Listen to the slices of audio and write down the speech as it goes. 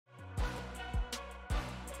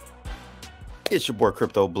It's your boy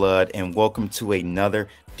Crypto Blood, and welcome to another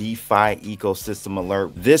DeFi ecosystem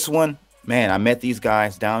alert. This one, man, I met these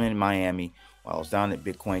guys down in Miami while I was down at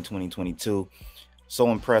Bitcoin 2022. So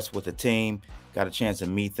impressed with the team. Got a chance to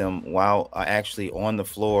meet them while actually on the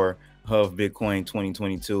floor of Bitcoin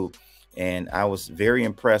 2022. And I was very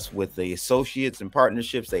impressed with the associates and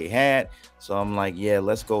partnerships they had. So I'm like, yeah,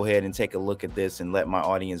 let's go ahead and take a look at this and let my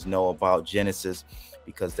audience know about Genesis,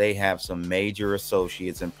 because they have some major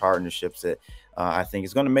associates and partnerships that I think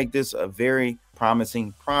is going to make this a very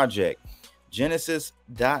promising project.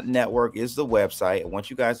 Genesis.network is the website. I want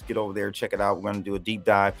you guys to get over there, check it out. We're going to do a deep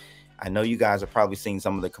dive. I know you guys have probably seen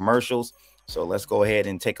some of the commercials, so let's go ahead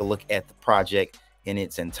and take a look at the project in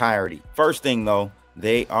its entirety. First thing though,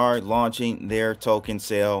 they are launching their token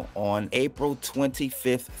sale on April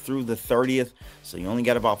 25th through the 30th. So you only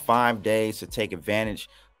got about 5 days to take advantage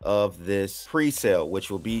of this pre-sale, which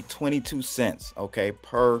will be 22 cents, okay,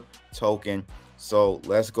 per token. So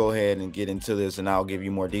let's go ahead and get into this, and I'll give you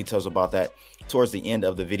more details about that towards the end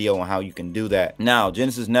of the video on how you can do that. Now,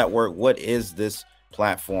 Genesis Network, what is this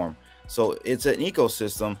platform? So it's an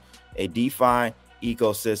ecosystem, a DeFi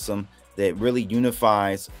ecosystem that really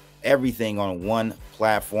unifies everything on one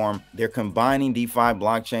platform. They're combining DeFi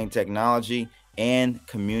blockchain technology and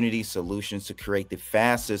community solutions to create the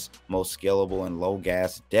fastest, most scalable and low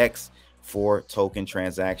gas DEX for token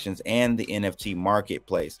transactions and the NFT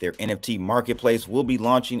marketplace. Their NFT marketplace will be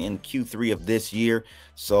launching in Q3 of this year.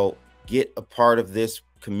 So get a part of this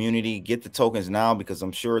community, get the tokens now, because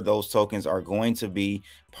I'm sure those tokens are going to be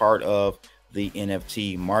part of the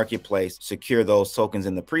NFT marketplace. Secure those tokens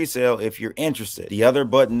in the pre-sale if you're interested. The other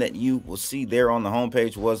button that you will see there on the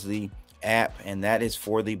homepage was the app, and that is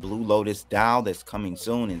for the Blue Lotus DAO that's coming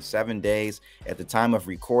soon in 7 days at the time of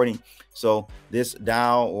recording. So this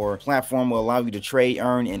DAO or platform will allow you to trade,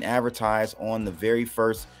 earn, and advertise on the very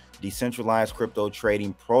first decentralized crypto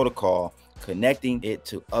trading protocol, connecting it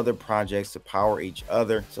to other projects to power each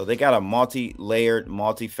other. So they got a multi-layered,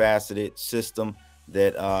 multifaceted system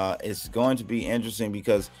that is going to be interesting,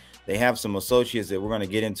 because they have some associates that we're going to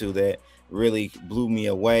get into that really blew me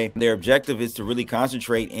away. Their objective is to really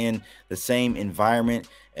concentrate in the same environment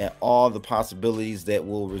and all the possibilities that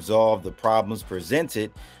will resolve the problems presented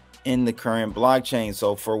in the current blockchain.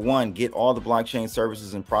 So for one, get all the blockchain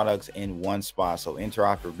services and products in one spot. So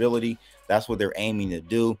interoperability, that's what they're aiming to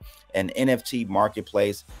do. An NFT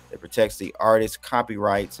marketplace that protects the artist's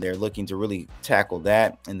copyrights. They're looking to really tackle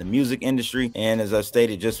that in the music industry. And as I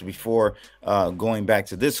stated just before, going back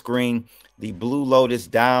to this screen, the Blue Lotus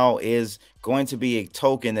DAO is going to be a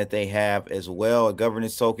token that they have as well, a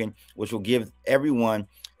governance token, which will give everyone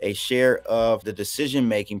a share of the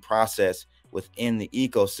decision-making process within the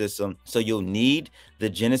ecosystem. So you'll need the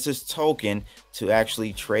Genesis token to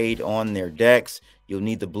actually trade on their DEX. You'll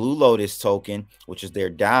need the Blue Lotus token, which is their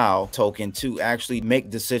DAO token, to actually make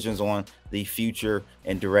decisions on the future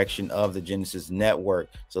and direction of the Genesis network.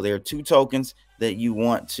 So there are two tokens that you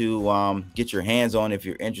want to get your hands on if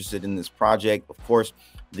you're interested in this project. Of course,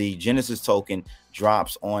 the Genesis token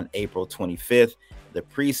drops on April 25th. The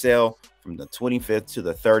pre-sale from the 25th to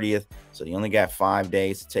the 30th. So you only got 5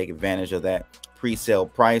 days to take advantage of that pre-sale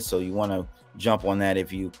price. So you want to jump on that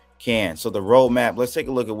if you can. So the roadmap, let's take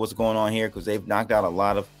a look at what's going on here, because they've knocked out a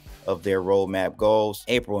lot of their roadmap goals.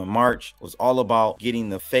 April and March was all about getting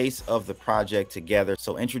the face of the project together.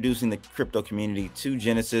 So introducing the crypto community to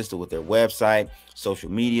Genesis with their website, social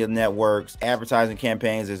media networks, advertising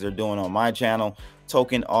campaigns, as they're doing on my channel,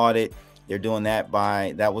 token audit. They're doing that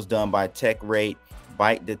that was done by Tech Rate,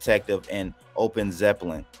 Byte Detective, and Open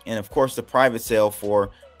Zeppelin. And of course, the private sale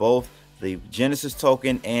for both the Genesis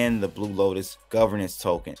token and the Blue Lotus governance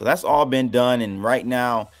token. So that's all been done. And right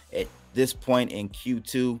now, at this point in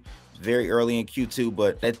Q2, very early in Q2,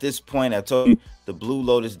 but at this point, I told you the Blue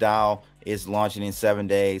Lotus DAO is launching in 7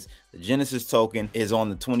 days. The Genesis token is on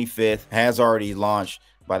the 25th, has already launched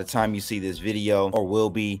by the time you see this video, or will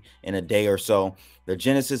be in a day or so. The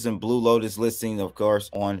Genesis and Blue Lotus listing, of course,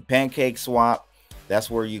 on PancakeSwap. That's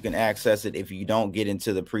where you can access it if you don't get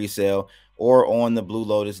into the pre-sale, or on the Blue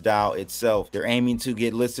Lotus DAO itself. They're aiming to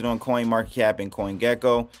get listed on CoinMarketCap and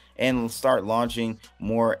CoinGecko and start launching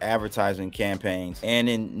more advertising campaigns. And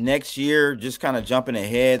in next year, just kind of jumping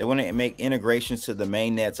ahead, they want to make integrations to the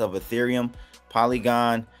main nets of Ethereum,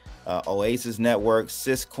 Polygon, Oasis Network,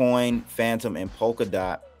 Syscoin, Phantom, and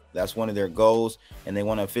Polkadot. That's one of their goals, and they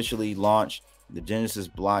want to officially launch the Genesis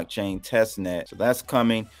blockchain testnet. So that's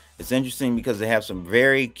coming. It's interesting because they have some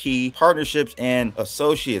very key partnerships and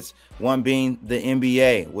associates, one being the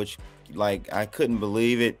NBA, which Like, I couldn't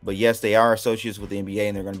believe it. But yes, they are associates with the NBA,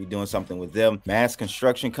 and they're going to be doing something with them. Mass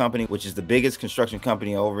Construction Company, which is the biggest construction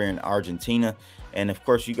company over in Argentina. And of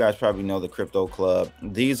course, you guys probably know the Crypto Club.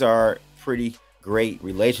 These are pretty great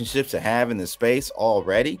relationships to have in the space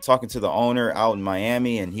already. Talking to the owner out in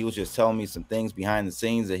Miami, and he was just telling me some things behind the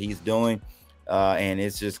scenes that he's doing. And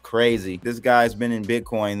it's just crazy. This guy's been in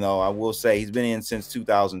Bitcoin, though. I will say he's been in since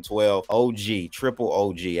 2012. OG, triple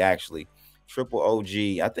OG, actually. Triple OG,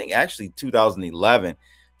 I think actually 2011.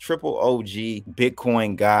 Triple OG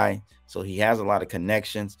Bitcoin guy. So he has a lot of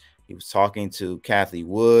connections. He was talking to Kathy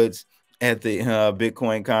Woods at the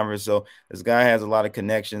Bitcoin conference. So this guy has a lot of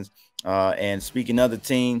connections. And speaking of the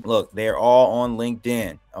team, look, they're all on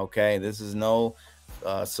LinkedIn. Okay, this is no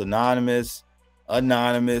synonymous,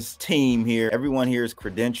 anonymous team here. Everyone here is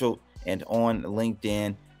credentialed and on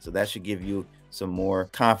LinkedIn. So that should give you some more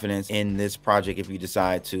confidence in this project if you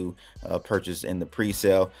decide to purchase in the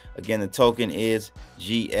pre-sale. Again, the token is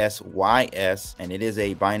GSYS, and it is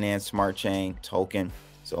a Binance Smart Chain token.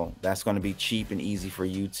 So that's going to be cheap and easy for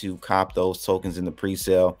you to cop those tokens in the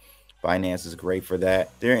pre-sale. Binance is great for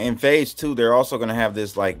that. They're in phase 2. They're also going to have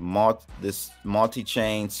this like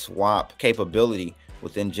multi-chain swap capability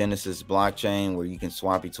within Genesis blockchain, where you can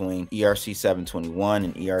swap between ERC 721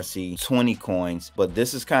 and ERC 20 coins. But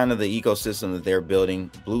this is kind of the ecosystem that they're building.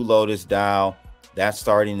 Blue Lotus DAO, that's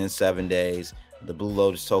starting in 7 days. The Blue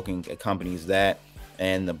Lotus token accompanies that,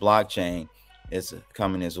 and the blockchain is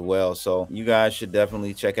coming as well. So you guys should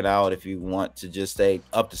definitely check it out if you want to just stay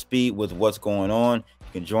up to speed with what's going on.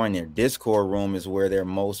 You can join their Discord room, is where they're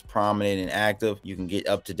most prominent and active. You can get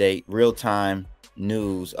up to date real-time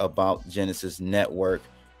news about Genesis Network.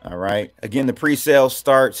 All right, again, the pre-sale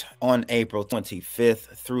starts on April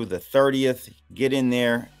 25th through the 30th. Get in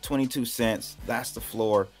there, 22 cents, that's the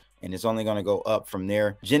floor, and it's only going to go up from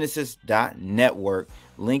there. Genesis.network,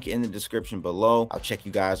 link in the description below. I'll check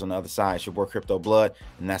you guys on the other side. It's your boy Crypto Blood,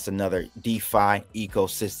 and that's another DeFi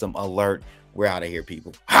ecosystem alert. We're out of here,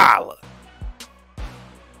 people. Holla.